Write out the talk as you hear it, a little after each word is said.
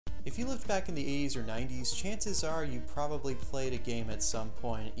If you lived back in the 80s or 90s, chances are you probably played a game at some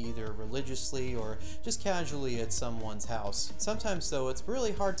point, either religiously or just casually at someone's house. Sometimes though, it's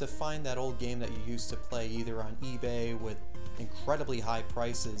really hard to find that old game that you used to play either on eBay with incredibly high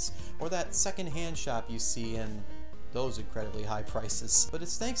prices, or that second-hand shop you see in those incredibly high prices. But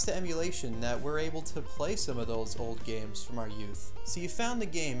it's thanks to emulation that we're able to play some of those old games from our youth. So you found the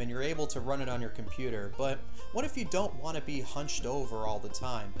game and you're able to run it on your computer, but what if you don't want to be hunched over all the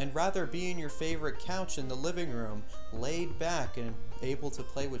time, and rather be in your favorite couch in the living room, laid back and able to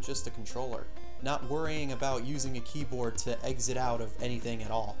play with just a controller? Not worrying about using a keyboard to exit out of anything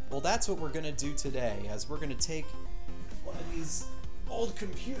at all. Well, that's what we're gonna do today, as we're gonna take one of these old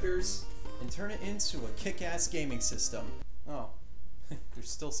computers and turn it into a kick-ass gaming system. Oh,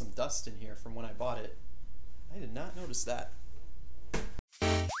 there's still some dust in here from when I bought it. I did not notice that.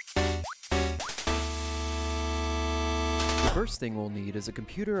 The first thing we'll need is a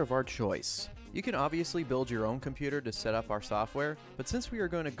computer of our choice. You can obviously build your own computer to set up our software, but since we are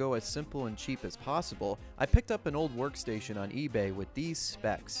going to go as simple and cheap as possible, I picked up an old workstation on eBay with these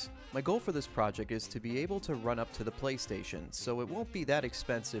specs. My goal for this project is to be able to run up to the PlayStation, so it won't be that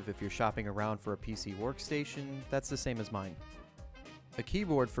expensive if you're shopping around for a PC workstation that's the same as mine. A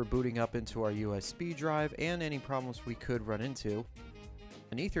keyboard for booting up into our USB drive and any problems we could run into.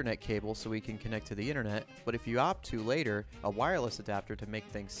 An Ethernet cable so we can connect to the internet, but if you opt to later, a wireless adapter to make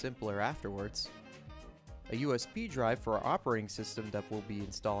things simpler afterwards. A USB drive for our operating system that we'll be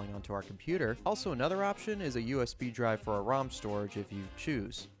installing onto our computer. Also, another option is a USB drive for our ROM storage if you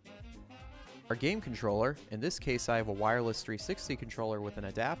choose. Our game controller, in this case I have a wireless 360 controller with an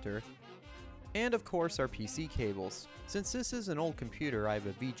adapter, and of course our PC cables. Since this is an old computer, I have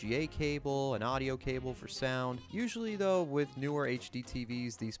a VGA cable, an audio cable for sound. Usually though, with newer HD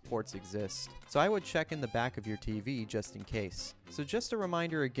TVs, these ports exist. So I would check in the back of your TV just in case. So just a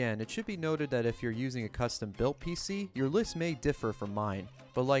reminder again, it should be noted that if you're using a custom built PC, your list may differ from mine.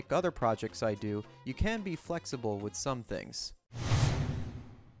 But like other projects I do, you can be flexible with some things.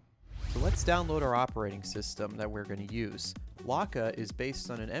 So let's download our operating system that we're going to use. Lakka is based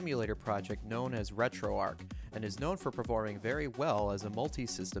on an emulator project known as RetroArch, and is known for performing very well as a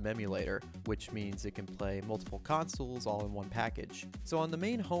multi-system emulator, which means it can play multiple consoles all in one package. So on the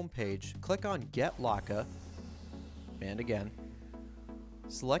main homepage, click on Get Lakka, and again,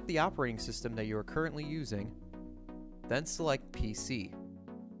 select the operating system that you are currently using, then select PC.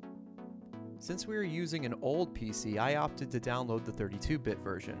 Since we are using an old PC, I opted to download the 32-bit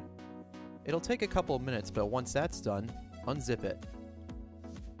version. It'll take a couple of minutes, but once that's done, unzip it.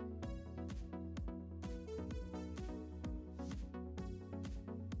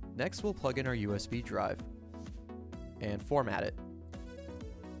 Next, we'll plug in our USB drive and format it.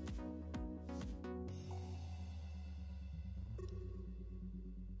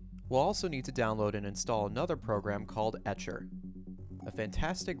 We'll also need to download and install another program called Etcher, a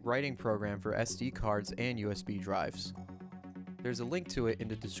fantastic writing program for SD cards and USB drives. There's a link to it in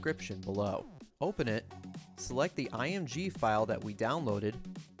the description below. Open it, select the IMG file that we downloaded,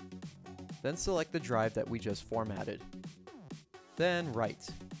 then select the drive that we just formatted. Then write.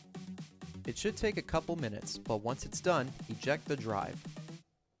 It should take a couple minutes, but once it's done, eject the drive.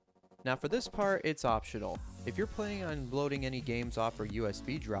 Now for this part, it's optional. If you're planning on loading any games off your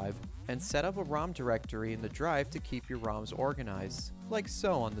USB drive, and set up a ROM directory in the drive to keep your ROMs organized, like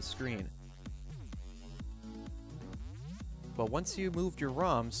so on the screen. But once you moved your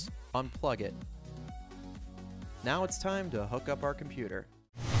ROMs, unplug it. Now it's time to hook up our computer.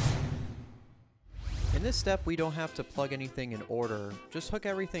 In this step, we don't have to plug anything in order, just hook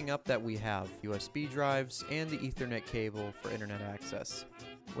everything up that we have, USB drives and the Ethernet cable for internet access.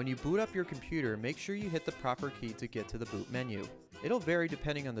 When you boot up your computer, make sure you hit the proper key to get to the boot menu. It'll vary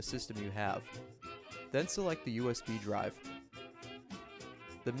depending on the system you have. Then select the USB drive.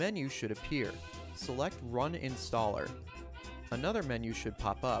 The menu should appear. Select Run Installer. Another menu should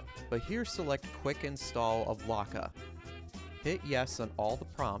pop up, but here select Quick Install of Lakka. Hit Yes on all the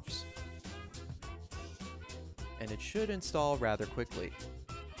prompts, and it should install rather quickly.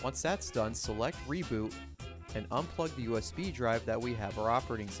 Once that's done, select Reboot and unplug the USB drive that we have our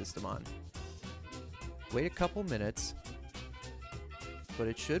operating system on. Wait a couple minutes, but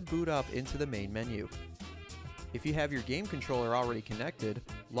it should boot up into the main menu. If you have your game controller already connected,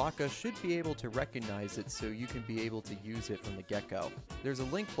 Lakka should be able to recognize it so you can be able to use it from the get-go. There's a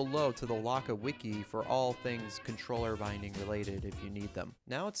link below to the Lakka wiki for all things controller binding related if you need them.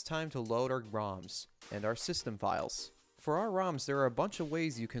 Now it's time to load our ROMs and our system files. For our ROMs, there are a bunch of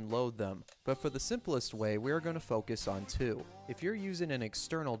ways you can load them, but for the simplest way, we are going to focus on two. If you're using an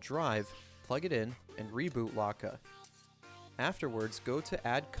external drive, plug it in and reboot Lakka. Afterwards, go to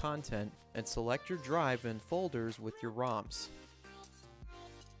Add Content and select your drive and folders with your ROMs.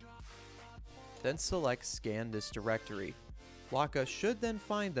 Then select Scan this directory. Lakka should then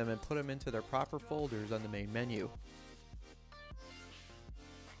find them and put them into their proper folders on the main menu.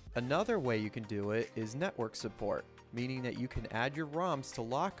 Another way you can do it is network support, meaning that you can add your ROMs to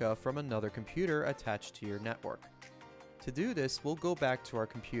Lakka from another computer attached to your network. To do this, we'll go back to our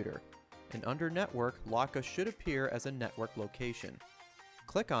computer, and under Network, Lakka should appear as a network location.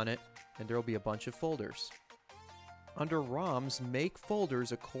 Click on it, and there will be a bunch of folders. Under ROMs, make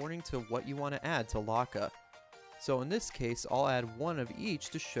folders according to what you want to add to Lakka. So in this case, I'll add one of each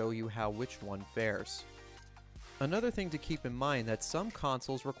to show you how which one fares. Another thing to keep in mind that some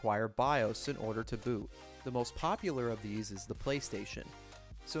consoles require BIOS in order to boot. The most popular of these is the PlayStation.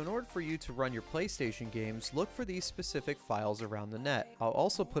 So in order for you to run your PlayStation games, look for these specific files around the net. I'll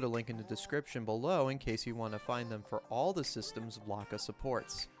also put a link in the description below in case you want to find them for all the systems Lakka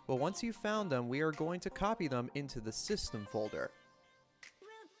supports. Well, once you've found them, we are going to copy them into the system folder.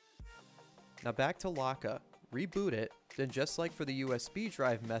 Now back to Lakka. Reboot it, then just like for the USB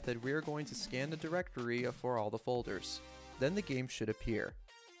drive method, we are going to scan the directory for all the folders. Then the game should appear.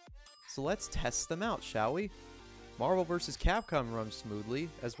 So let's test them out, shall we? Marvel vs. Capcom runs smoothly,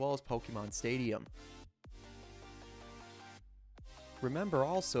 as well as Pokemon Stadium. Remember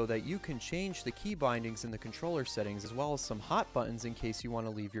also that you can change the key bindings in the controller settings as well as some hot buttons in case you want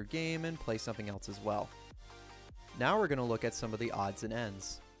to leave your game and play something else as well. Now we're going to look at some of the odds and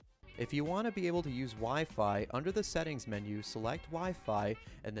ends. If you want to be able to use Wi-Fi, under the settings menu, select Wi-Fi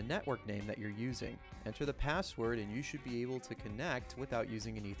and the network name that you're using. Enter the password and you should be able to connect without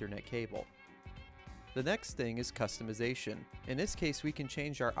using an Ethernet cable. The next thing is customization. In this case, we can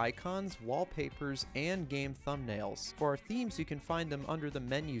change our icons, wallpapers, and game thumbnails. For our themes, you can find them under the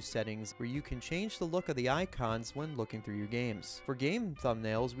menu settings, where you can change the look of the icons when looking through your games. For game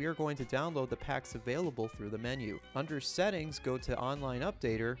thumbnails, we are going to download the packs available through the menu. Under settings, go to Online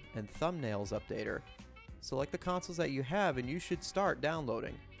Updater and Thumbnails Updater. Select the consoles that you have and you should start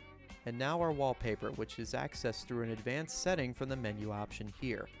downloading. And now our wallpaper, which is accessed through an advanced setting from the menu option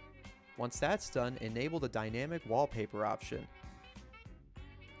here. Once that's done, enable the dynamic wallpaper option.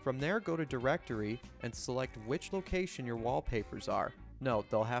 From there, go to Directory and select which location your wallpapers are. Note,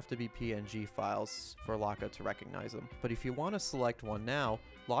 they'll have to be PNG files for Lakka to recognize them. But if you want to select one now,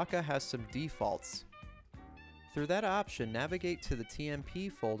 Lakka has some defaults. Through that option, navigate to the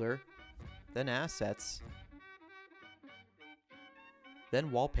TMP folder, then Assets,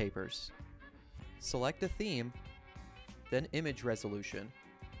 then Wallpapers. Select a theme, then Image Resolution.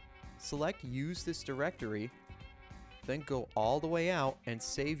 Select Use this directory, then go all the way out and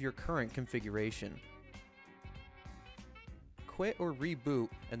save your current configuration. Quit or reboot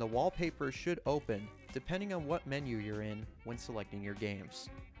and the wallpaper should open, depending on what menu you're in when selecting your games.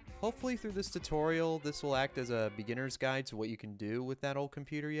 Hopefully through this tutorial, this will act as a beginner's guide to what you can do with that old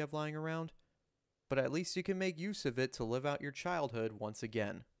computer you have lying around, but at least you can make use of it to live out your childhood once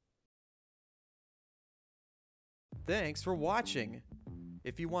again. Thanks for watching!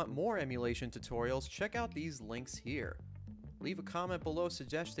 If you want more emulation tutorials, check out these links here. Leave a comment below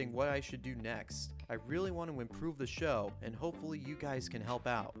suggesting what I should do next. I really want to improve the show, and hopefully you guys can help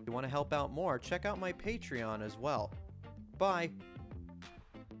out. If you want to help out more, check out my Patreon as well. Bye!